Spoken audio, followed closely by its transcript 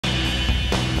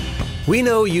We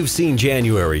know you've seen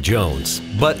January Jones,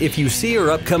 but if you see her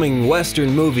upcoming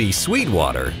Western movie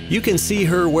Sweetwater, you can see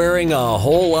her wearing a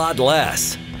whole lot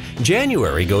less.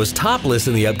 January goes topless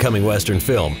in the upcoming Western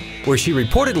film, where she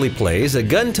reportedly plays a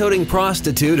gun-toting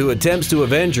prostitute who attempts to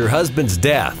avenge her husband's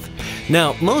death.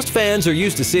 Now, most fans are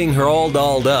used to seeing her all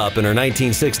dolled up in her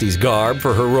 1960s garb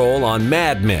for her role on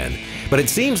Mad Men, but it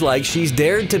seems like she's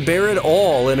dared to bear it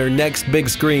all in her next big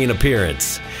screen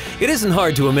appearance. It isn't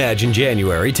hard to imagine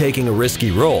January taking a risky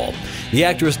role. The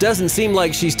actress doesn't seem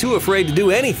like she's too afraid to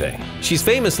do anything. She's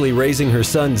famously raising her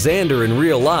son Xander in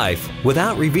real life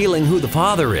without revealing who the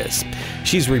father is.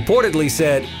 She's reportedly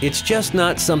said, "It's just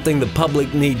not something the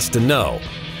public needs to know."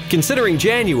 Considering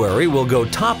January will go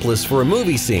topless for a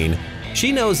movie scene,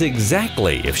 she knows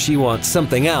exactly if she wants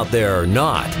something out there or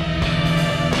not.